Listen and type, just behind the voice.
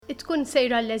tkun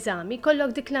sejra l-eżami,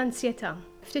 kollok dik l-ansjeta.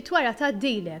 Ftit wara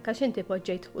tgħaddilek għax inti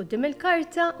poġġejt quddiem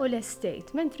il-karta u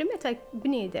l-estate, mentri meta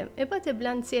bniedem ibad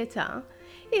bl-ansjetà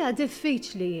hija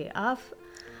diffiċli jieqaf.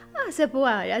 Aħseb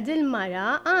wara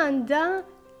dil-mara għandha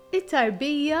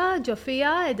it-tarbija ġo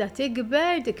fiha qiegħda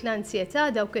tikber dik l-ansjetà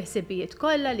dawk il-ħsibijiet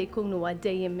kollha li jkunu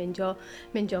għaddejjin minn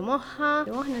ġo moħħha.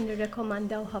 U aħna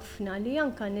nirrekomandaw ħafna li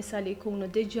anke nisa li jkunu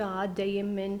diġà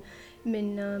għaddejjin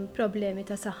minn problemi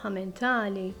ta' saħħa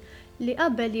mentali li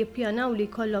qabel jippjanaw li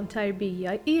jkollhom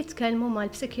tarbija jitkellmu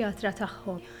mal-psikjatra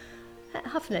tagħhom.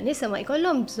 Ħafna nisa ma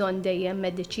jkollhom bżonn dejjem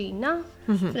mediċina,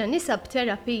 ħafna nisa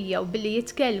b'terapija u billi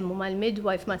jitkellmu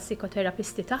mal-midwife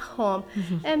mal-psikoterapisti tagħhom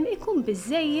ikun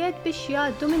biżżejjed biex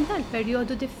jgħaddu minn dan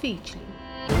perjodu diffiċli.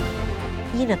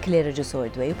 Jiena Claire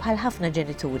Zerafa u bħal ħafna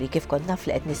ġenituri kif kont naf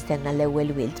li qed nistenna l-ewwel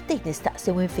wild bdejt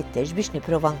nistaqsi u nfittex biex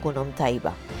nipprova nkunhom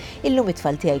tajba. Illum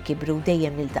it-tfal tiegħi kibru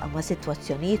dejjem niltaqa' ma'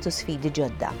 sitwazzjonijiet u sfidi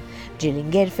ġodda. Ġieli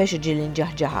ngerfex u ġieli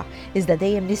nġaħġaħa, iżda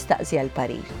dejjem nistaqsi għal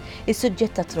parir.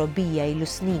 Is-suġġett ta' trobbija ilu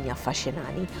snin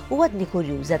jaffaxxinani u għadni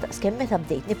kurjuża daqskemm meta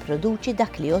bdejt nipproduċi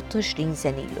dak li għodt 20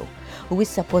 sen ilu. U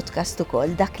issa podcast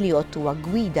ukoll dak li għodd huwa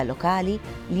gwida lokali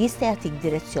li jista' jagħtik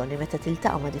direzzjoni meta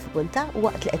tiltaqa' ma' diffikultà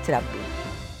waqt li qed trabbi.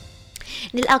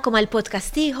 Nilqakom għal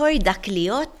podcast iehor dak li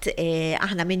għodd,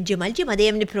 aħna minn ġimgħa l-ġimgħa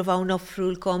dejjem nippruvaw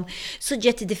noffrulkom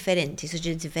suġġetti differenti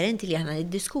li aħna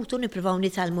niddiskutu, nippruvaw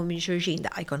nitalmu minn xulxin,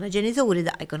 daqqa jkollna ġenituri,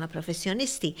 daqqa jkollna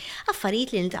professjonisti,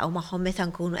 affarijiet li niltaqgħu magħhom meta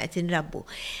nkunu qed inrabbu.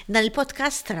 Dan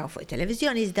il-podcast taraw fuq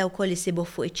it-televiżjoni iżda wkoll isibuh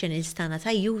fuq iċ-channels tagħna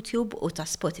ta' YouTube u ta'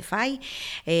 Spotify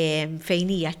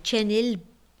fejn hija channel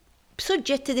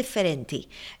b'suġġetti differenti.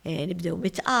 Nibdew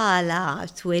mitqala,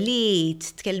 twelid,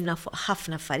 tkellimna fuq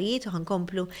ħafna affarijiet u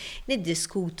ħankomplu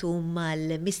niddiskutu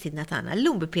mal-mistidna tagħna.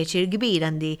 Llum bi pjaċir kbir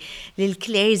għandi lil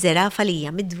Claire Zerafa li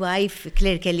hija midwife.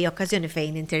 Claire kelli okkażjoni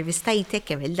fejn intervistajtek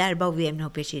kemm il-darba u dejjem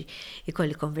pjaċir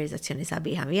ikolli konverzazzjoni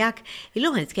sabiħa miegħek.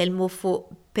 Illum nitkellmu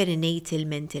fuq Perinatal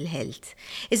Mental Health.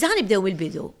 Iżda ħanibdew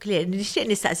mill-bidu. Claire, nixtieq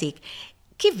nistaqsik.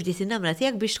 Kif bdiet in-namra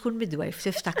tiegħek biex tkun midwife?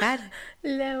 Tiftakar?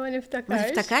 Le, ma niftakarx. Ma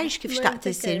niftakarx kif xtaqt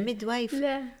issir midwife?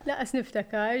 Le, laqas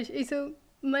niftakarx. Isu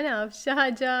ma nafx, xi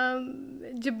ħaġa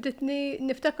ġibditni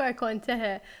niftakar kont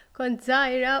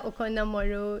żgħira u konna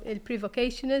mmorru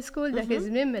il-pre-vocational school dak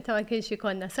iż-żmien meta ma kienx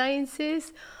ikollna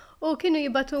sciences u kienu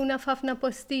jibatuna f'ħafna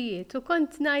postijiet u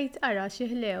kont ngħid ara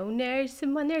xi ħlew ners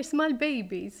imma ners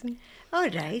mal-babies. All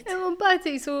right. Mbagħad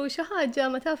isu xi ħaġa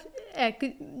ma taf hekk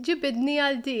ġibidni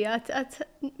għal di għad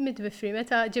midwifri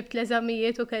meta ġibt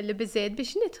l-eżamijiet u kelli biżejjed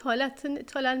biex nidħol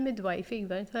għal midwife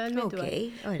iva, nidħol għal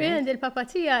midwife. Fejn il-papa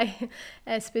tiegħi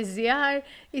spiżjar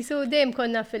isu dejjem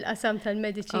konna fil-qasam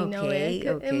tal-mediċina u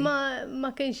hekk, imma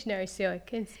ma kienx nersi hekk,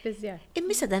 kien spiżjar.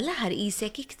 Immissa dan l-aħħar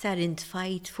qisek iktar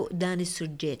intfajt fuq dan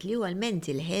is-suġġett li huwa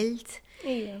l-mental health.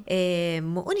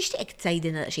 U nixtieq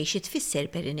tgħidilna xi tfisser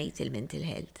perinatal mental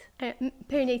health.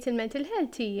 Perinatal mental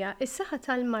health hija s-saħħa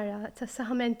tal-mara,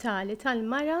 tas-saħħa mentali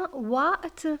tal-mara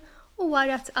waqt u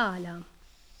wara tqala.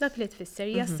 Dak li tfisser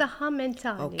hija s-saħħa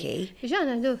mentali.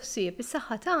 Ġana ħsieb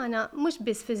is-saħħa tagħna mhux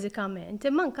biss fiżikament,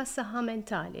 imma anke s-saħħa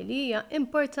mentali li hija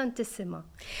importantissima.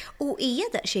 U hija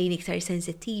daqsxejn iktar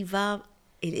sensittiva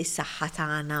is-saħħa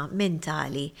tagħna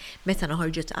mentali meta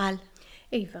noħorġu tqal?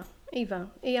 Iva,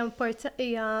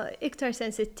 hija iktar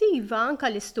sensittiva anke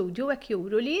l-istudju hekk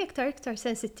juru li iktar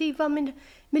sensittiva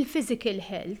mill-physical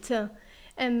health.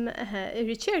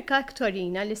 Ir-riċerka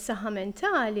aktorina li s-saħħa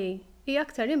mentali hija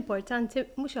aktar importanti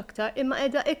mhux aktar imma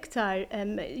qiegħda iktar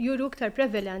juru iktar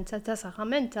prevalenza ta' saħħa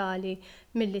mentali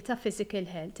milli ta' physical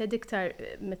health. Iktar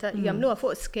meta jagħmluha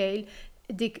fuq scale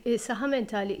dik is-saħħa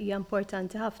mentali hija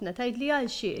importanti ħafna tgħidli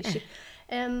għal xiex.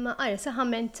 Ara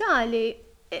saħħa mentali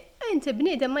inti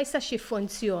bniedem ma jistax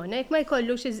jiffunzjona, jekk ma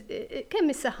jkollux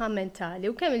kemm is-saħħa mentali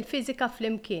u kemm il-fiżika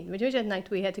flimkien, mhux qed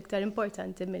ngħid wieħed iktar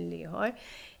importanti mill-ieħor,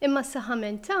 imma s-saħħa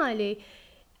mentali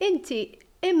inti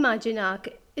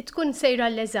immaġinak tkun sejra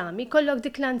l-eżami, kollok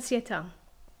dik l-ansjetà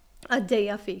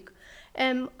għaddejja fik.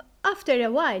 After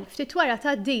a while, ftit wara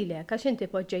tgħaddilek għax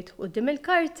inti poġġejt quddiem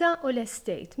il-karta u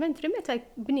l-estate, mentri meta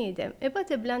bniedem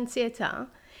ibad bl-ansjetà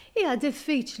hija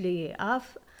diffiċli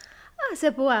jieqaf.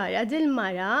 Aħseb wara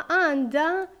dil-mara għandha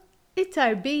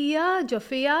it-tarbija ġo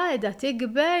fiha qiegħda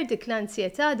tikber dik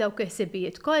l-ansjetà dawk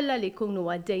il-ħsibijiet kollha li jkunu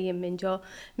għaddejjin minn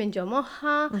ġo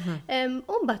moħħha.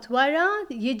 U mbagħad wara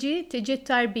tiġi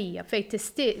t-tarbija fejn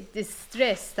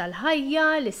l-istress tal-ħajja,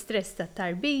 l-istress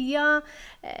tat-tarbija,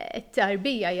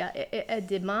 it-tarbija hija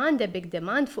big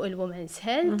demand fuq il-women's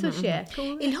health u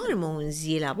x'hekk. Il-hormones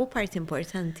jilagħbu part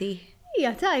importanti.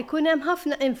 Hija ta' jkun hemm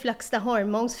ħafna influx ta'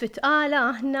 hormones fit-tqala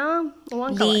aħna u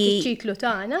anke waqt iċ-ċiklu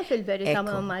tagħna fil-verità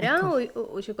ma' mara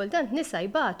u xi kultant nisa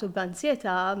jbatu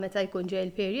b'ansjeta meta jkun ġej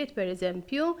il-period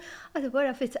pereżempju, għad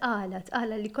wara fit-tqala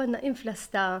li konna influx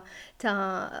ta'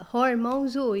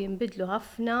 hormones u jinbidlu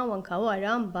ħafna u anke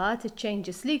wara mbagħad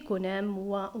iċ-changes li jkun hemm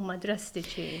huma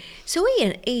drastiċi. So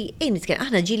nitkellem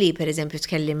aħna ġili pereżempju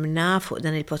tkellimna fuq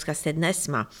dan il-podcast edna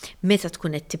isma' meta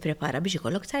tkun qed tipprepara biex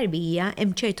ikollok tarbija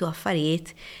hemm ċertu affarijiet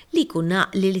li jkun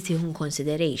naqli li tieħu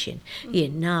consideration.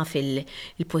 Jien naf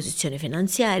il-pożizzjoni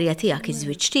finanzjarja tiegħek,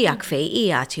 iż-żwieġ tiegħek fejn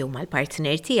qiegħed jew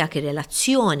mal-partner tiegħek,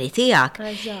 ir-relazzjoni tiegħek.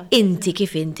 Inti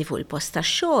kif inti fuq il-post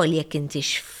tax-xogħol jekk intix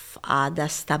f'qagħda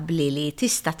stabbli li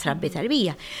tista' trabbi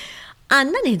tarbija.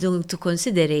 Għandna nieħdu into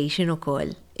consideration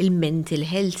ukoll il-mental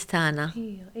health tagħna.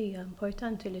 Hija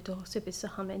importanti li toħsib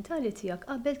is-saħħa mentali tiegħek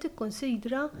qabel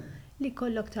tikkonsidra li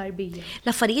jkollok tarbija.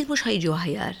 L-affarijiet mhux ħajġu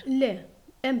aħjar. Le,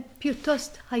 hemm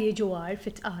pjuttost ħajġu għar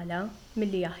fit-tqala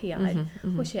milli aħjar.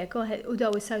 Mhux hekk u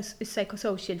daw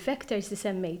is-psychosocial factors li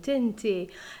semmejt inti,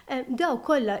 daw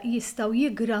kollha jistgħu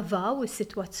jiggravaw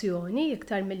is-sitwazzjoni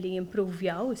iktar milli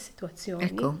jimprovjaw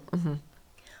is-sitwazzjoni.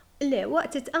 Le,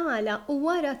 waqt it-tqala u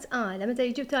wara tqala meta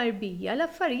jiġu tarbija,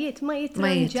 l-affarijiet ma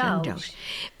jitranġawx.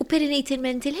 U perinatal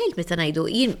mental health meta ngħidu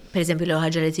jien pereżempju l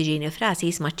ħaġa li tiġini frasi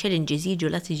jisma' challenges jiġu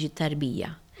la tiġi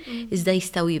tarbija. Iżda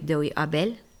jistgħu jibdew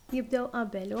qabel? Jibdew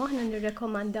qabel u aħna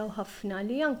nirrekomandaw ħafna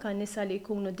li anke nisa li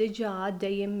jkunu diġà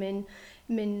għaddejjin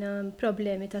minn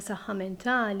problemi ta' saħħa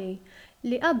mentali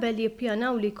li qabel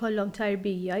jippjanaw li jkollhom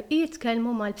tarbija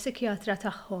jitkellmu mal-psikjatra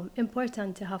tagħhom,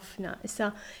 importanti ħafna.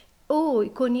 Issa u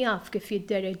jkun jaf kif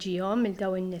jiddereġihom il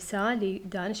daw in-nisa li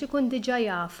dan x'ikun diġà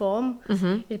jafhom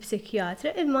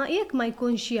il-psikjatra, imma jekk ma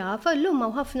jkunx jaf allum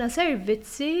hawn ħafna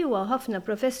servizzi u ħafna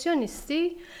professjonisti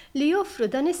li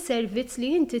joffru dan is-servizz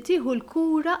li inti tieħu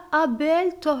l-kura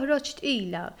qabel toħroġ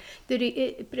tqila.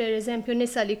 Pereżempju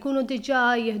nisa li jkunu diġà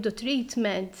jieħdu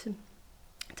treatment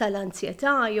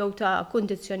tal-ansjetà jew ta'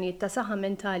 kundizzjonijiet ta' saħħa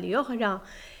mentali oħra,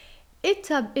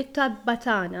 it-tabba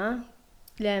tagħna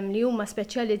li huma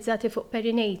speċjalizzati fuq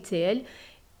perinatal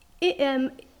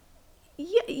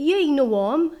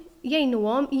jgħinuhom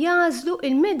jażlu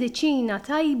il-mediċina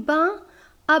tajba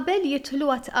qabel jidħlu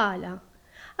għat-tqala.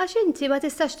 Għax inti ma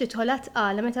tistax tidħol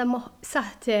għat-tqala meta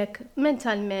saħtek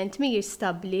mentalment mhijiex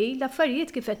stabbli,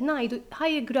 l-affarijiet kif qed ngħidu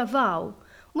ħajjiggravaw.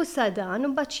 Mhux sa dan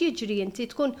u mbagħad jiġri inti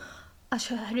tkun għax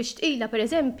ħriġt tqila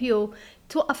pereżempju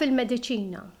twaqqaf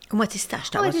il-mediċina. U ma tistax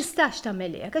tagħmel. Ma tistax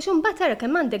tagħmel hekk għax imbagħad tara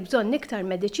kemm għandek bżonn iktar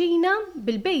mediċina,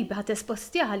 bil-bejbi ħad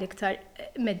espostjaha l-iktar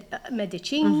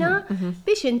mediċina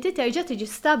biex inti terġa' tiġi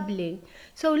stabbli.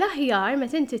 So l-aħjar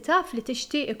meta inti taf li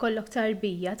tixtieq ikollok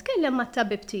tarbija, tkellem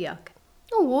mat-tabib tiegħek.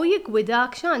 U hu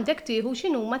jigwidak x'għandek tieħu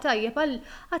x'inhuma tajjeb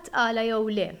għat-tqala jew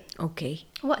le.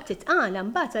 Waqt it-tqala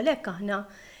mbagħad għalhekk aħna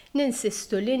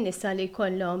ninsistu li n-nisa li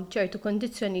jkollhom ċertu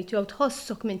kondizzjonijiet jew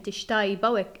tħossok m'intix tajba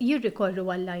u hekk jirrikorru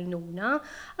għall-għajnuna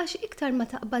għax iktar ma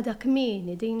taqbada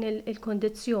kmieni din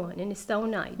il-kondizzjoni nistgħu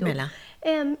ngħidu. Mela.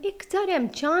 Iktar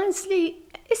hemm ċans li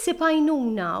issib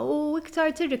għajnuna u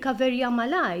iktar tirrikaverja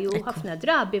malaj u ħafna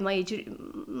drabi ma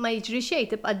jiġri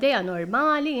xejn tibqa' dejja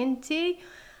normali inti.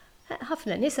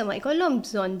 Ħafna nisa ma jkollhom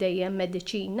bżonn dejjem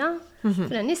mediċina,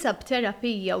 ħafna nisa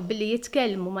b'terapija u billi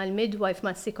jitkellmu mal-midwife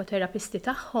mal-psikoterapisti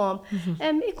tagħhom,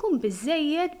 ikun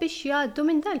biżejjed biex jgħaddu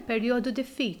minn dal-perjodu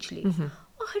diffiċli.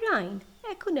 Oħrajn,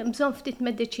 ikun hemm bżonn ftit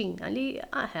mediċina li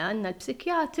għandna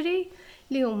l-psikjatri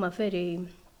li huma very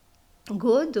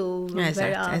good u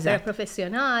vera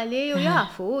professjonali u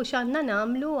jafu x'għandna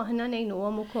nagħmlu aħna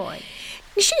ngħinuhom ukoll.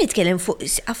 Nixtieq nitkellem fuq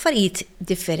affarijiet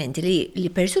differenti li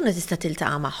persuna tista'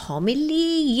 tiltaqa' magħhom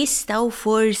illi jistgħu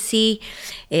forsi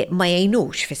ma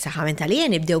jgħinux fis-saħħa mentali.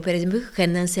 Nibdew pereżempju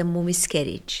kellna nsemmu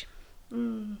miscarriage.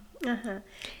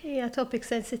 Hija topic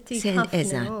sensittiv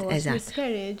ħafna. Eżatt.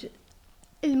 Miscarriage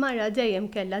il-mara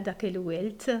dejjem kellha dak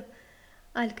il-wilt.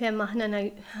 Għalkemm aħna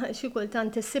xi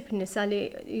kultant issib nisa li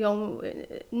jew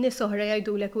nies oħra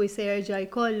jgħidulek u se jerġa'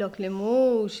 jkollok li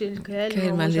mhux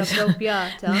il-kelma mhux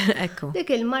appropjata.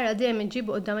 Dik il-mara dejjem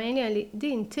inġibu quddam għajnejha li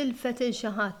din tilfet il xi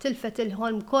ħadd, tilfet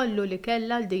il-ħolm kollu li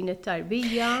kellha l din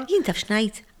it-tarbija. Jien taf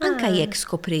x'ngħid anke jekk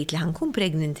skoprejt li ħankun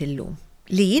pregnant illum,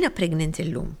 li jiena pregnant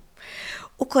illum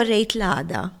u korrejt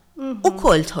l-għada. U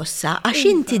kol tħossa, għax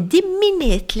inti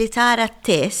dimminet li tara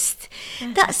t-test,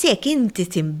 daqsek inti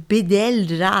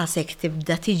timbidel rasek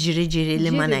tibda tiġri li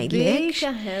ma ngħidlek.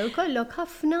 Kollok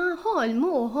ħafna ħolm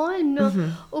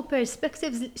u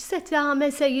perspectives se tagħmel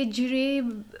se jiġri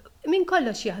minn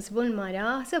kollox jaħsbu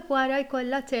l-mara, sepp wara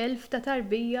jkollha telf ta'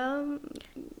 tarbija.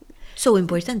 So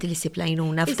importanti li ssib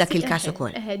lajnuna f'dak il-każ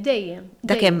ukoll. Dejjem.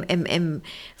 Dak hemm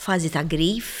fażi ta'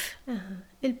 grief.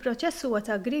 Il-proċess huwa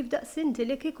ta' grief daqsinti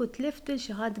li kieku tlift il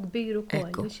xi ħadd kbir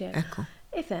ukoll. Ekku.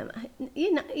 Ifhem,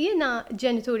 jiena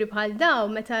ġenituri bħal daw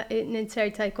meta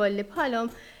ninserta jkolli bħalhom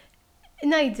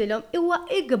ngħidilhom huwa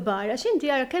ikbar għax inti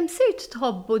ara kemm sirt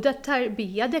tħobbu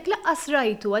dat-tarbija dek laqqas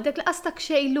rajtu, dek laqqas tak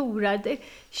xejn lura,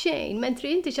 xejn, mentri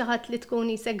inti xi ħadd li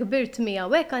tkun isek kbirt miegħu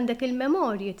hekk għandek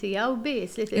il-memorji tiegħu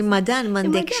biss. Imma dan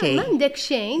m'għandek xejn. M'għandek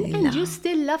xejn, and you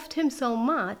still loved him so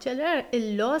much.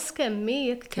 Il-loss kemm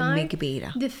iktar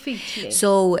kbira. Diffiċli.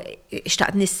 So,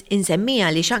 xtaqt insemmija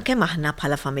li kemm aħna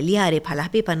bħala familjari, bħala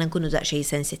ħbieb għandna nkunu daqsxejn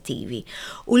sensittivi.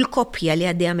 U l-koppja li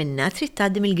għaddejja minnha trid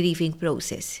tgħaddim il-grieving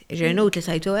process. Li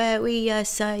sajtu hija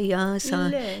sa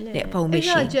neqpaw mixi.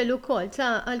 Ir-raġel ukoll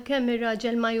ta' għalkemm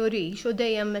ir-raġel ma jurix u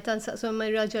dejjem meta nsaqsu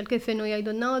ir-raġel kif inhu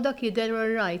jgħidu dak jidher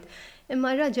right.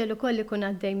 Imma r-raġel ukoll ikun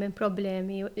għaddej minn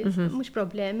problemi, mhux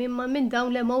problemi, imma minn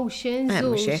dawn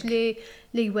l-emotions li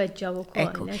jweġġaw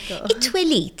ukoll.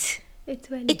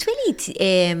 It-twelid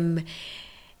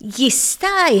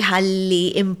jista' jħalli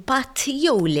impatt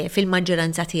jew le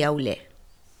fil-maġġoranza tiegħu le.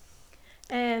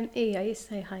 Ija,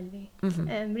 jista' jħalli.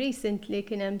 Recently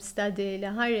kien hemm study li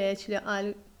ħareġ li qal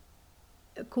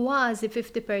kważi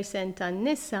 50%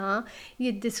 tan-nisa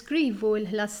jiddeskrivu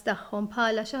l-ħlas tagħhom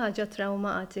bħala xi ħaġa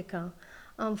traumatika.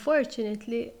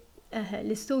 Unfortunately,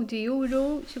 l-istudji juru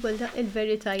xi kulta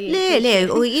il-veritajiet. Le,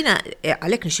 u jiena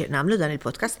għalhekk nixtieq nagħmlu dan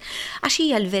il-podcast għax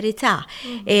hija l-verità.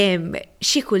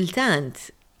 Xi kultant,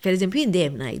 pereżempju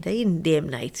jien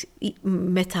dejjem ngħid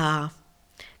meta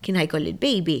kien ħajkoll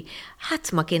il-baby,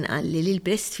 ħadd ma kien qalli li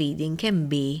l-breastfeeding can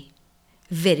be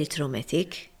very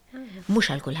traumatic,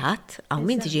 mhux għal kulħadd, hawn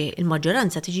min tiġi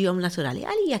il-maġġoranza tiġihom naturali,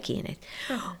 għalija kienet.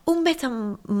 U meta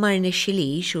ma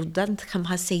rnexxilix u dan kemm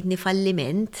ħassejtni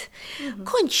falliment,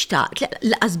 kont xtaqt,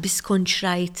 laqas biss kont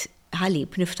rajt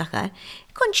ħalib niftakar,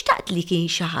 kont xtaqt li kien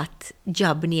xi ħadd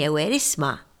ġabni ewer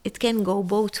isma' it can go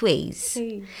both ways.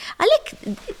 Għalhekk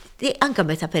anka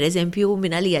meta pereżempju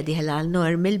minn għalija diħla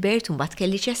għal-norm il-bert u mbagħad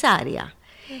kelli ċesarja.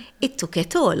 It-took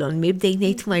it all on me bdejt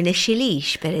ngħid ma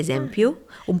rnexxilix pereżempju,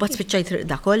 u mbagħad spiċċajt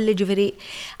da kolli ġifieri.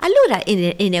 Allura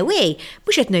in a way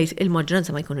mhux qed ngħid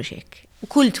il-maġġoranza ma jkunux hekk.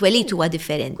 Kull twelid huwa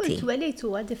differenti. Kull twelid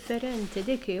huwa differenti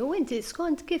diki u inti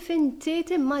skont kif inti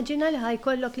timmaġina li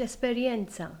ħajkollok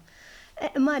l-esperjenza.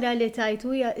 Mara li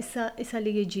tajtu hija issa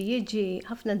li jiġi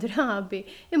ħafna drabi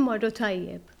immorru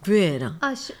tajjeb. Vera.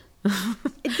 Għax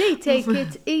they take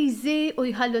it easy u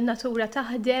jħallu natura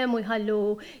taħdem u jħallu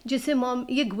ġisimhom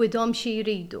jigwidhom xi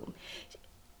jridu.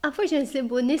 Unfortunately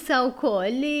bu nisa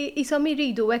wkoll li jisom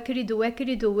jridu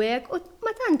hekk u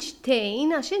ma tantx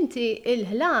tgħin għax inti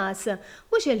il-ħlas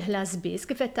mhux il-ħlas biss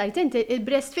kif qed tajt inti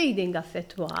il-breastfeeding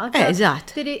affettwak.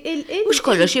 Eżatt. Mhux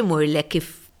kollox imurlek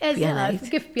kif Eżatt,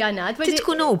 kif pjanat. Trid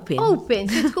tkun open. Open,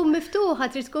 trid tkun miftuħa,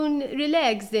 trid tkun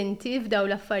relaxed inti f'daw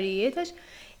l-affarijiet.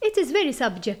 It is very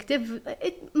subjective.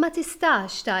 Ma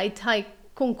tistax tajt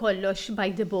ħajkun kollox by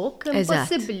the book.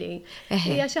 Impossibbli.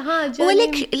 Hija xi ħaġa. U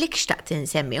għalhekk xtaqt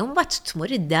insemmi, u mbagħad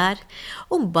tmur id-dar,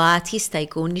 u mbagħad jista'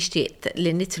 jkun nixtieq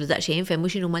li nitlu daqsxejn femmu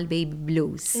x'inhu mal-baby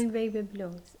blues. Il-baby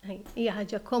blues. Hija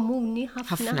ħaġa komuni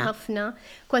ħafna.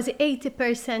 Kważi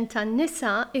 80%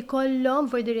 tan-nisa ikollhom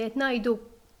fordiriet ngħidu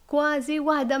kważi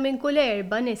waħda minn kull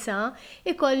 4 nisa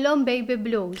ikollhom baby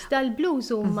blues. Dal-blues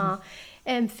huma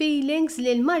feelings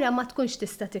li l-mara ma tkunx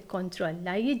tista'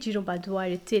 tikkontrolla. Jiġru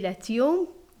madwar it-tielet jum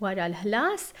wara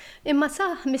l-ħlas, imma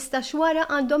sa 15 wara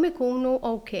għandhom ikunu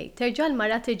okay. Terġa'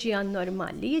 l-mara tiġi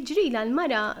għan-normali. Jiġrila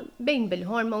l-mara bejn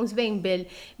bil-hormones, bejn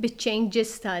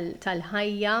bil-changes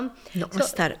tal-ħajja.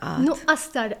 Nuqqas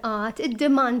tarqat,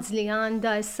 id-demands li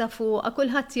għandha issa fuqha,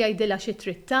 kulħadd jgħidilha xi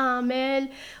trid tagħmel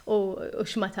u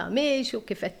x'ma tagħmilx u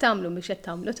kif qed tagħmlu mhux qed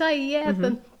tagħmlu tajjeb.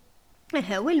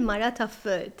 U l-mara taf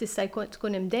tista'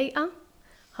 tkun imdejqa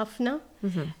ħafna,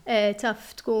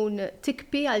 taf tkun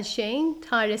tikpi għal xejn,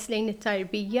 tħares lejn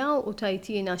it-tarbija u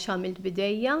tajtina x'għamilt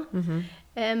bidejja.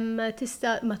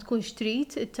 Tista' ma tkunx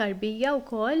trid it-tarbija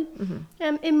wkoll.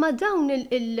 Imma dawn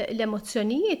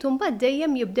l-emozzjonijiet mbagħad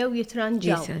dejjem jibdew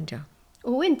jitranġaw.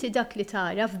 U inti dak li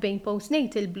taraf bejn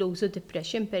postnatal blues u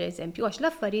depression pereżempju, għax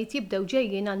l-affarijiet jibdew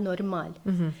ġejjin għan-normal.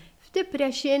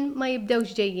 F'depression ma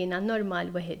jibdewx ġejjin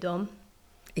għan-normal weħidhom.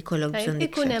 Ikollhom bżonn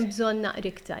ikun hemm bżonn naqri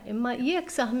iktar. Imma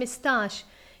jekk sa 15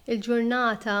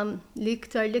 il-ġurnata li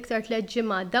iktar 3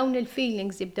 ġimgħat dawn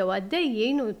il-feelings jibdew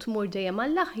għaddejjin u tmur dejjem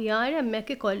għall-aħjar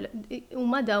hemmhekk ikoll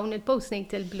huma dawn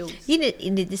il-postnatal blues. Jien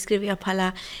niddiskrivija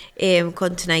bħala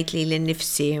kont ngħid li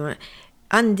l-nifsi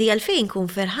għandi għalfejn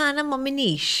kun ferħana ma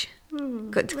minix.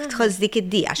 Tħoss dik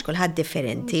id-di għax kulħadd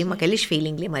differenti, ma kellix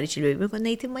feeling li ma rridx il-baby, kon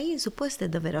ngħid imma jien suppost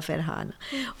edha vera ferħana.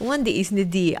 U għandi qisni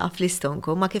d-dieqa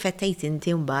fl-istonku, ma kif qed tgħid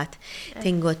inti mbagħad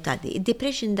tingot tgħaddi.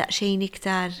 Id-depression daqsxejn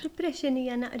iktar. Depression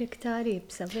hija naqra iktar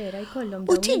ibsa vera jkollhom.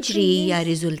 U tiġri hija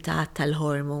riżultat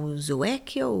tal-hormones u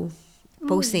hekk jew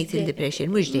postnatal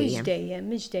depression, mhux dejjem.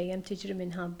 Mhux dejjem tiġri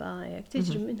minħabba hekk.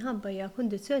 Tiġri minħabba hija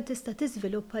kundizzjoni tista'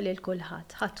 tiżviluppa lil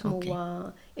kulħadd. Ħadd huwa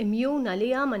imjun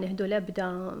għaliha ma nieħdu l-ebda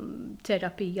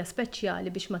terapija speċjali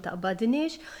biex ma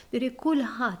taqbadniex, diri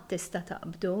kulħadd tista'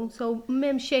 taqbdu. So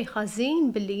m'hemm xejn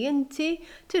ħażin billi inti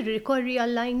tirrikorri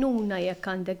għall-għajnuna jekk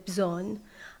għandek bżonn.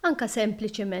 Anka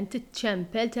sempliċement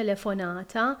tiċċempel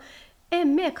telefonata,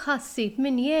 hemmhekk ħassib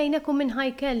min jgħinek u min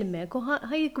ħajkelmek u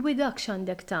ħajgwidak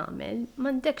x'għandek tagħmel,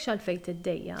 m'għandekx għalfejn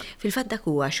tiddejja. Fil-fatt dak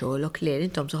huwa xogħolok Claire,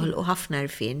 intom toħolqu ħafna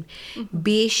rfien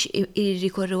biex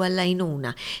irrikorru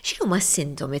għall-għajnuna. X'inhuma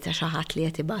s-sintomi ta' xi ħadd li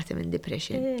qed ibati minn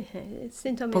depression?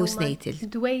 Sintomi Postnatal.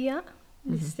 Dwejja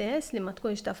l-istess li ma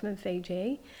tkunx taf minn fejn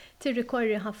ġej,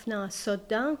 tirrikorri ħafna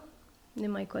s-sodda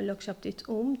li ma jkollokx abtit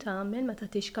tqum tagħmel, ma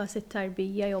tagħtix każ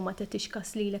it-tarbija jew ma tagħtix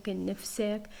każ lilek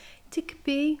innifsek,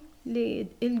 tikbi li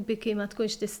il-biki ma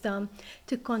tkunx tista'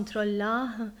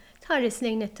 tikkontrollah, tħares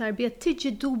lejn it-tarbija,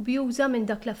 tiġi dubjuża minn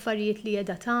dak l-affarijiet li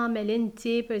qiegħda tagħmel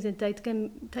inti,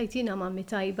 pereżempju tajtina mammi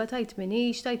tajba, tajt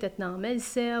minix, tajt qed nagħmel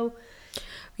sew.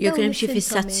 Jew kien hemm xi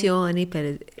fissazzjoni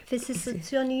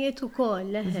Fissazzjonijiet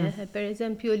ukoll,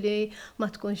 pereżempju li ma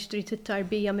tkunx trid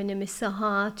it-tarbija minn imissa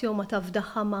ħadd jew ma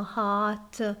tafdaħħa ma'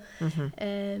 ħadd.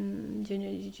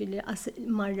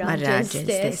 Mar-raġel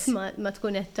stess ma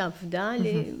tkun qed tafda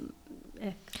li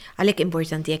Għalhekk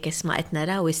importanti jekk isma' qed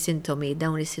naraw is-sintomi,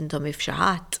 dawn is-sintomi f'xi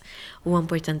ħadd, huwa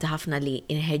importanti ħafna li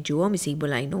inħeġġuhom isibu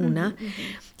l-għajnuna.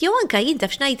 Jew anke jien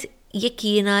taf x'ngħid jekk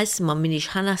jiena isma'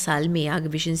 minix ħanasal miegħek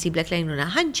biex insiblek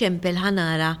l-għajnuna, ħanċempel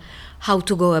ħanara how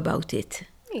to go about it.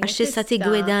 Għax tista'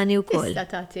 tigwidani wkoll. Tista'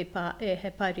 tagħti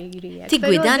pariri.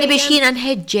 Tigwidani biex jiena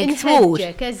nħeġġek tmur.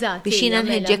 Biex jiena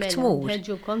nħeġġek tmur.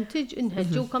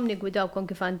 Nħeġġukom nigwidawkom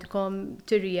kif għandkom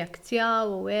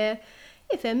tirreaktjaw u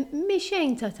ifhem mhix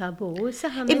xejn ta' tabu.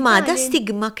 Imma da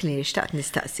stigma Claire xtaqt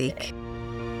nistaqsik.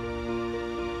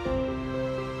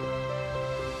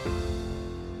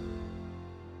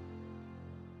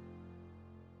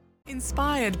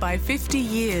 Inspired by 50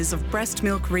 years of breast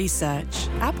milk research,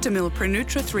 Aptamil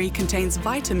Prenutra 3 contains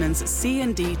vitamins C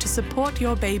and D to support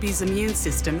your baby's immune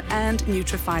system and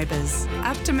nutrifibers.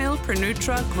 Aptamil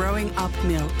Prenutra Growing Up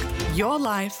Milk. Your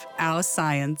life, our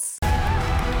science.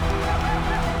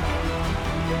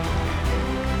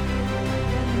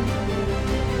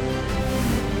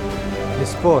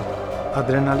 L-isport,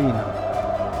 adrenalina,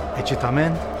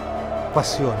 eċitament,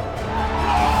 passjoni.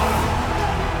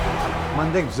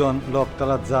 M'għandek bżonn logħob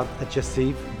tal-azzard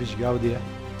eċċessiv biex gawdih.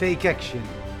 Take action,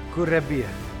 kun rebbieħ,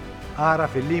 ara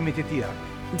fil-limiti tiegħek.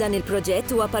 Dan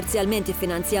il-proġett huwa parzjalment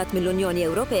iffinanzjat mill-Unjoni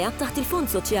Ewropea taħt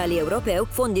il-Fond Soċjali Ewropew,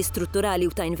 Fondi Strutturali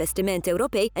u ta' Investiment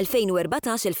Ewropej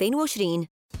 2014-2020.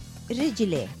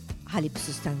 Reġile, ħalib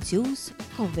sustanzjuż,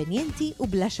 konvenjenti u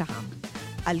bla xaħam.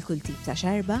 Għal kull tip ta'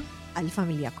 xarba, għal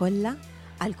familja kollha,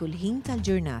 għal kull ħin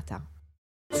tal-ġurnata.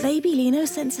 Baby Lino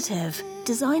Sensitive,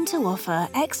 designed to offer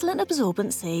excellent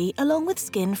absorbency along with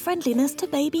skin friendliness to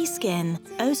baby skin.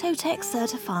 Ototec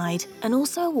certified and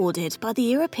also awarded by the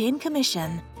European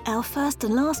Commission. Our first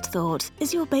and last thought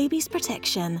is your baby's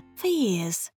protection for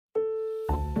years.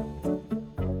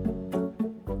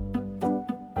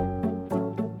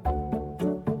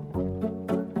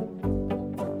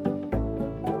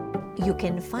 You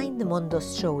can find the Mondo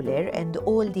stroller and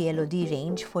all the LOD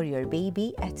range for your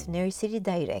baby at Nursery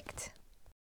Direct.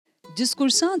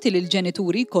 Diskursanti li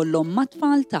l-ġenituri kollhom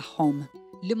mat-tfal tagħhom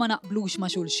li ma naqblux ma'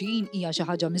 xulxin hija xi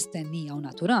ħaġa mistennija u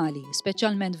naturali,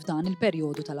 speċjalment f'dan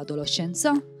il-perjodu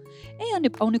tal-adolescenza. Ejja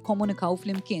nibqgħu nikkomunikaw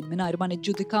flimkien mingħajr ma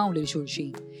niġġudikaw lil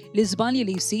xulxin. L-iżbalji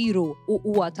li jsiru u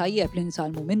huwa tajjeb li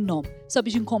nsalmu minnhom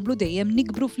sabiex inkomplu dejjem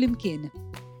nikbru flimkien.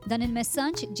 Dan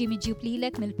il-messaġġ ġie miġjub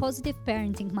lilek mill-Positive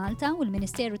Parenting Malta u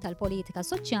l-Ministeru tal-Politika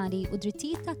Soċjali u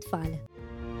Drittijiet tat-Tfal.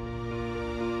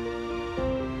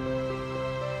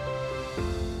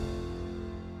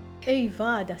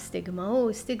 Iva, da stigma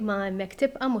hemmhekk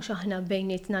tibqa' mhux aħna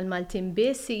bejnietna l-Maltin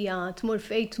biss, hija tmur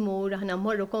fejn tmur, aħna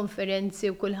mmorru konferenzi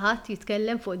u kulħadd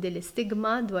jitkellem fuq din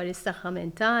l-istigma dwar is-saħħa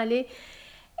mentali.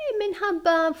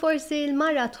 Minħabba forsi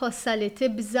l-mara tħossa li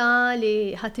tibża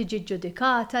li ħad tiġi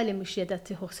ġudikata li mhux qiegħda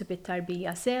tieħu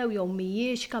it-tarbija sew jew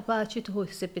mhijiex kapaċi tieħu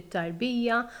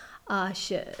it-tarbija għax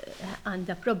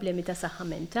għandha problemi ta' saħħa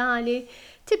mentali,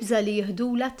 tibża li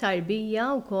jieħdula t-tarbija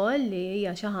wkoll li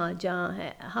hija xi ħaġa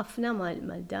ħafna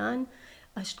mal dan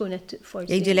għax tkun qed forsi.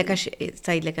 Jgħidilek għax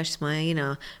tajdlek għax sma' jiena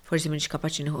forsi m'iniex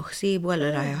kapaċi nieħu ħsieb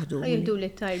allura jaħdu. Jieħdu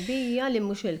l-tarbija li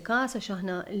mhux il-każ għax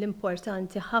aħna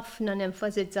l-importanti ħafna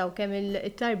nenfasizzaw kemm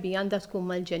it-tarbija għandha tkun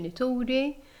mal-ġenituri,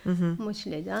 mhux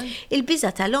li dan.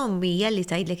 Il-biża tal-ommi hija li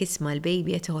tgħidlek isma'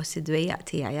 l-baby qed iħoss id-dwejjaq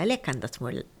tiegħi għalhekk għandha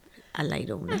tmur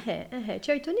għall-għajnuna.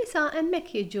 ċertu nisa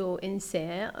hemmhekk jiġu inse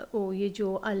u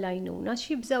jiġu għall-għajnuna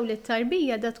x'jibżgħu li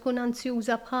t-tarbija da tkun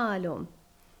ansjuża bħalhom.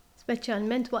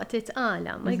 Speċjalment waqt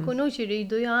it-tqala, ma jkunux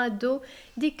iridu jgħaddu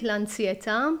dik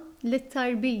l-ansjetà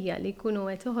lit-tarbija li jkunu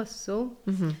qed iħossu.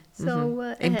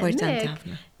 Importanti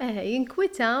ħafna.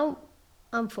 Jinkwitaw,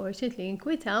 unfortunately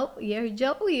jinkwitaw,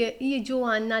 jerġgħu u jiġu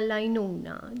għandna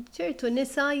l-għajnuna. ċertu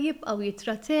nisa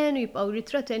jibqgħu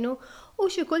jitratenu u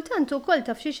xi kultant ukoll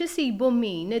taf xi isibu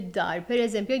min id-dar,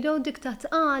 pereżempju jgħidu dik ta'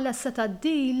 tqala sa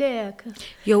tgħaddilek.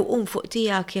 Jew fuq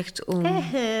tiegħek jekk tqum.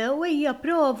 U hija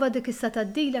prova dik issa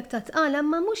tgħaddilek ta' tqala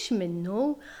ma mhux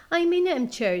minnu. Min hemm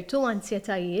ċertu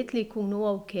ansjetajiet li jkunu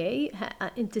okej,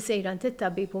 inti sejra int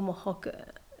it-tabib u moħħok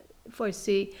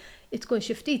forsi tkun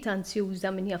xi ftit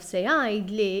ansjuża min jaf se jgħid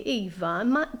li iva,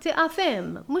 ma tiqaf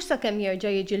hemm, mhux sakemm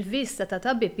jerġa' jiġi l-vista ta'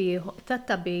 tabib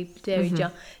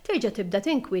terġa' tibda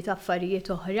tinkwit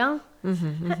affarijiet oħra.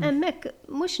 Hemmhekk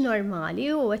mhux normali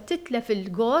u qed titlef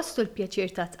il-gost u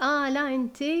l-pjaċir ta' tqala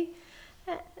inti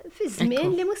fi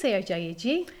żmien li mhux se jerġa'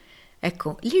 jiġi.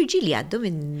 Ekku, l-irġiel jgħaddu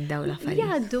minn dawn l-affarijiet.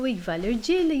 Jgħaddu iva,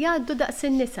 l-irġiel jgħaddu daqs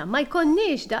in-nisa, ma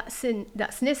jkollniex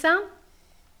daqs nisa.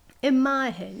 Imma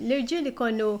l-irġiel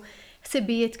ikollu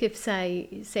ħsibijiet kif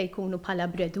se jkunu bħala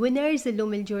breadwinners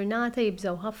illum il-ġurnata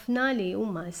jibżgħu ħafna li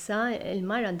huma issa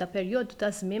il-mara għandha perjodu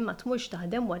ta' żmien ma tmurx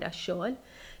taħdem wara x-xogħol.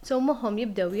 So moħħhom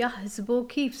jibdew jaħsbu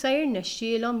kif se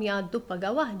jirnexxielhom jgħaddu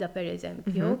paga waħda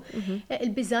pereżempju.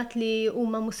 Il-biżgħat li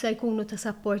huma mhux se jkunu ta'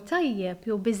 sapport tajjeb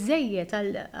jew biżżejjed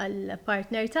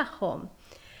għall-partner tagħhom.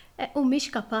 U mhix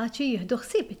kapaċi jieħdu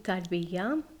ħsieb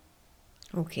it-tarbija.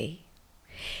 Okay.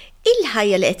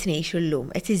 Il-ħajja li qed ngħixu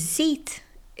llum qed iżżid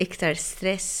iktar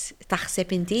stress taħseb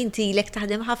inti lek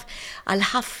taħdem għal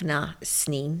ħafna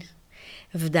snin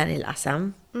f'dan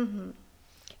il-qasam.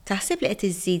 Taħseb li qed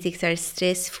iżżid iktar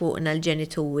stress fuqna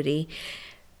l-ġenituri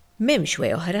m'hemmx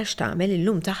way oħra x'tagħmel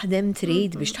illum taħdem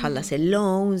trid biex tħallas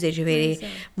il-loans,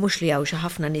 jiġifieri mhux li hawn xi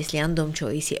ħafna nies li għandhom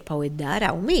choice jibqgħu id-dar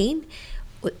hawn min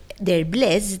they're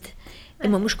blessed.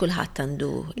 Imma mhux kulħadd għandu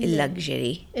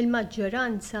il-luxury.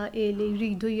 Il-maġġoranza li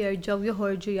jridu jerġgħu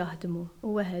joħorġu jaħdmu.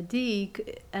 U dik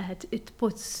it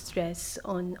puts stress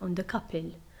on the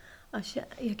couple. Għax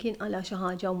jekk jinqala xi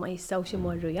ħaġa u ma jistgħux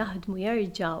imorru jaħdmu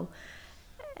jerġgħu.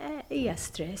 Hija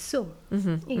stress.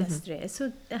 Hija stress.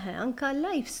 Anke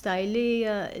l-lifestyle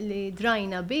li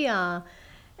drajna biha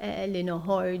li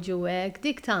noħorġu hekk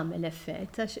dik tagħmel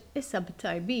effett għax issa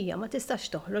bit-tarbija ma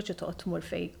tistax toħroġ u toqgħod tmur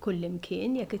fejn kull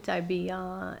imkien jekk it-tarbija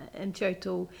hemm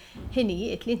ċertu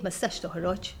ħinijiet li int ma tistax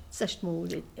toħroġ, tistax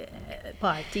tmur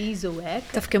parties u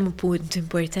hekk. Taf kemm punt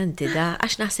importanti da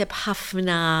għax naħseb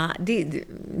ħafna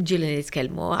ġieli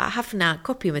nitkellmu, ħafna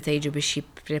koppji meta jiġu biex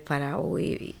jippreparaw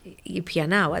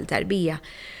jippjanaw għall-tarbija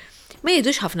ma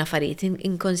jidux ħafna affarijiet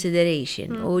in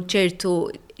consideration u ċertu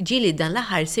ġili dan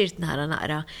l-aħħar sirt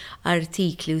naqra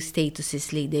artikli u statuses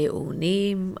li jdejquni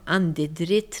għandi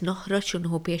dritt noħroġ u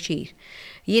nħu pjaċir.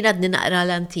 Jien għadni naqra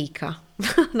l-antika.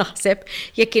 Naħseb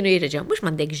jekk kienu jirreġgħu mhux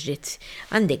m'għandekx dritt,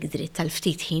 għandek dritt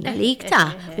tal-ftit ħin għalik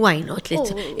why not li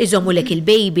iżommu lek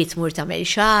il-baby tmur tagħmel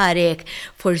xarek,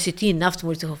 forsi tin naf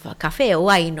tmur tieħu kafe,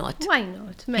 why not? Why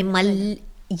not? Imma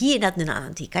jien għadni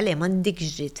antika, le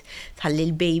m'għandekx dritt tħalli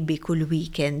l-baby kull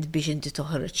weekend biex inti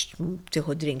toħroġ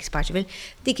tieħu drinks paċi.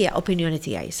 Dik hija opinjoni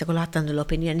tiegħi, se kulħadd għandu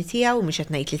l-opinjoni tiegħu u mhux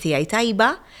qed ngħid li tiegħi tajba.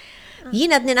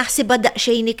 Jien għadni naħsibha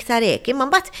daqsxejn iktar hekk, imma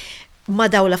mbagħad ma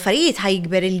daw l-affarijiet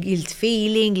ħajkber il-guilt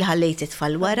feeling li ħallejt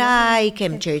it-tfal waraj,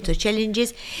 kemm ċertu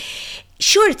challenges.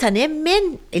 Xorta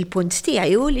nemmen il-punt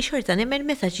tiegħi hu li xorta nemmen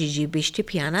meta tiġi biex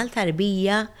tippjana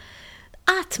l-tarbija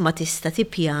qatt ma tista'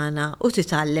 tippjana u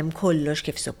titgħallem kollox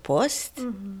kif suppost.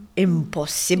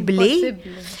 Impossibbli.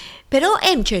 Però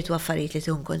hemm ċertu affarijiet li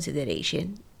tieħu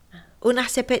consideration. U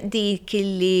naħseb dik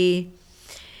li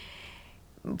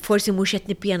forsi mhux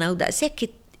qed nippjanaw daqshekk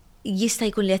jista'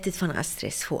 jkun li qed titfa'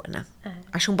 stress fuqna.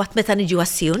 Għax imbagħad meta niġu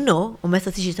għas-sí u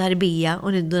meta tiġi tarbija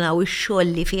u nindunaw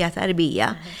ix-xogħol li fiha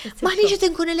tarbija, maħniex qed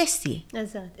inkunu lesti.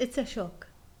 Eżatt, it's a shock.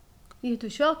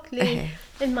 Jieħdu xokk li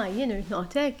il-ma jien irid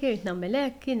noqgħod hekk, irid nagħmel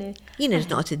hekk, jien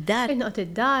irid noqgħod id-dar. Irid noqgħod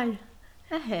id-dar.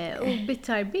 U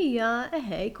bit-tarbija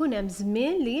jkun hemm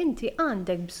żmien li inti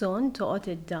għandek bżonn toqgħod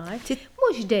id-dar.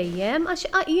 mhux dejjem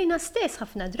għax jiena stess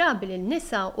ħafna drabi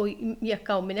lin-nisa u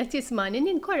jekk hawn min qed jismani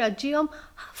ninkoraġġihom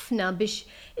ħafna biex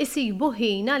isibu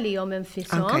ħin għalihom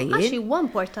infushom għax huwa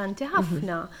importanti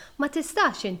ħafna. Ma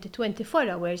tistax inti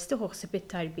 24 hours tieħu ħsieb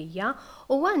it-tarbija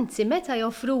u anzi meta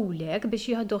joffrulek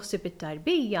biex jieħdu ħsieb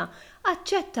it-tarbija,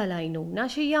 aċċetta l-għajnuna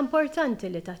xi hija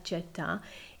importanti li taċċetta.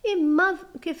 Imma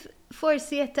kif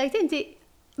forsi qed tgħid inti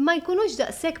ma jkunux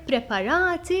daqshekk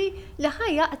preparati li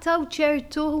ħajjaqtaw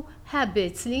ċertu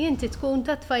habits li inti tkun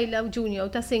ta' tfajla u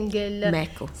junior ta' single.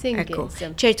 Ekku.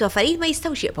 ċertu affarijiet ma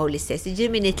jistgħux jibqgħu l-istess.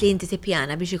 Ġiminit li inti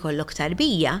tippjana biex ikollok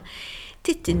tarbija,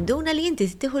 tinduna li inti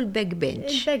tieħu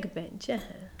l-backbench. Il-backbench,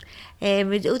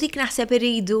 U dik naħseb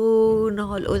irridu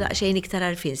noħolqu daqsxejn iktar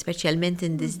għarfien, speċjalment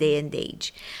in this day and age.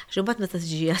 Għax imbagħad meta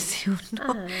tiġi jassjun.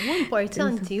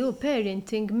 Importanti hu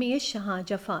parenting mhijiex xi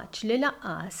ħaġa faċli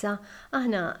laqqasa.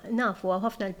 Aħna nafu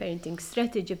ħafna l-parenting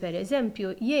strategy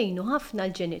pereżempju jgħinu ħafna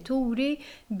l-ġenituri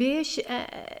biex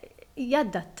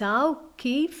jaddattaw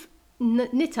kif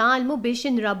nitalmu biex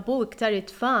inrabbu iktar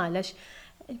it-tfal għax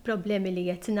il-problemi li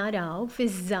qed naraw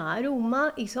fiż-żgħar huma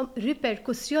qishom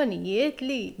riperkussjonijiet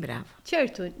li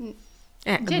ċertu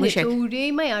ġenituri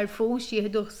ma jarfux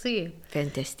jieħdu ħsieb.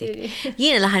 Fantastic.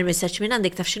 Jiena l-aħħar messaġġ minn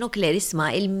għandek taf x'inhu Claire isma'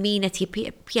 il-min qed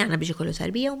jippjana biex ikollu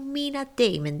tarbija u min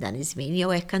għaddej minn dan iż-żmien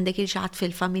jew hekk għandek il xi ħadd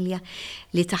fil-familja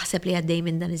li taħseb li għaddej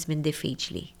minn dan iż-żmien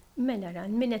diffiċli. Mela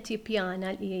ran min qed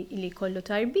jippjana li jkollu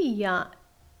tarbija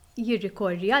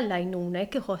jirrikorri għall-għajnuna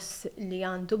jekk iħoss li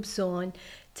għandu bżonn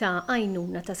ta'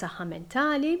 għajnuna ta' saħħa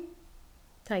mentali,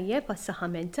 tajjeb għas-saħħa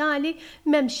mentali,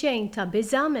 m'hemm xejn ta'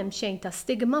 biża, m'hemm xejn ta'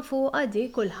 stigma fuqha di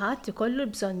kulħadd ikollu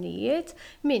bżonnijiet,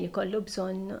 min ikollu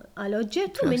bżonn għal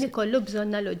oġġett u min ikollu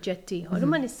bżonn għal oġġett ieħor.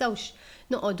 Ma nistgħux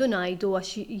noqogħdu ngħidu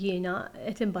għax jiena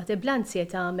qed imbagħad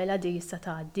bl-ansjeta mela di jista'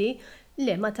 tgħaddi.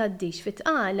 Le ma tgħaddix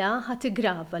fit-tqala ħadd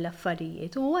iggrava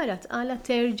l-affarijiet u wara tqala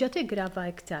terġa' tiggrava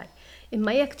iktar.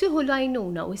 Imma jekk tieħu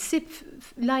l-għajnuna u ssib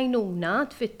l-għajnuna,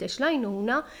 tfittex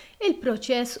l-għajnuna,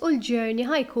 il-proċess u l-ġurney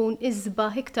ħajkun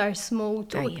iżbaħ iktar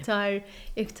smooth u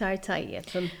iktar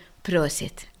tajjeb.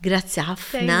 Proset, grazzi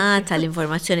ħafna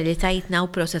tal-informazzjoni li tajtna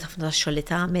u proset ħafna tax-xogħol li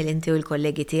tagħmel inti u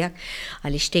l-kollegi tiegħek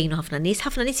għaliex tgħinu ħafna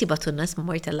nies jibatunna isma'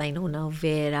 mort tal-għajnuna u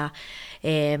vera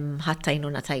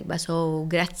ħattajnuna tajba. So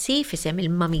grazzi fisem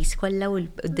il-mamis kollha u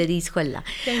l-dediz kollha.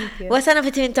 Wasalna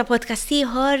fit-tmiem ta' podcast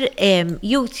ieħor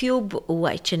YouTube u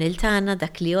channel tagħna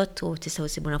dak li Jgħodd u tistgħu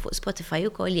sibuna fuq Spotify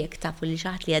ukoll jekk tafu li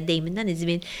xi ħadd li għaddej minn dan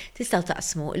iż-żmien tistgħu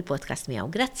taqsmu il-podcast miegħu.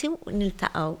 Grazzi u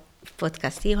niltaqgħu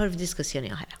f'podcast ieħor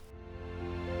f'diskussjoni oħra.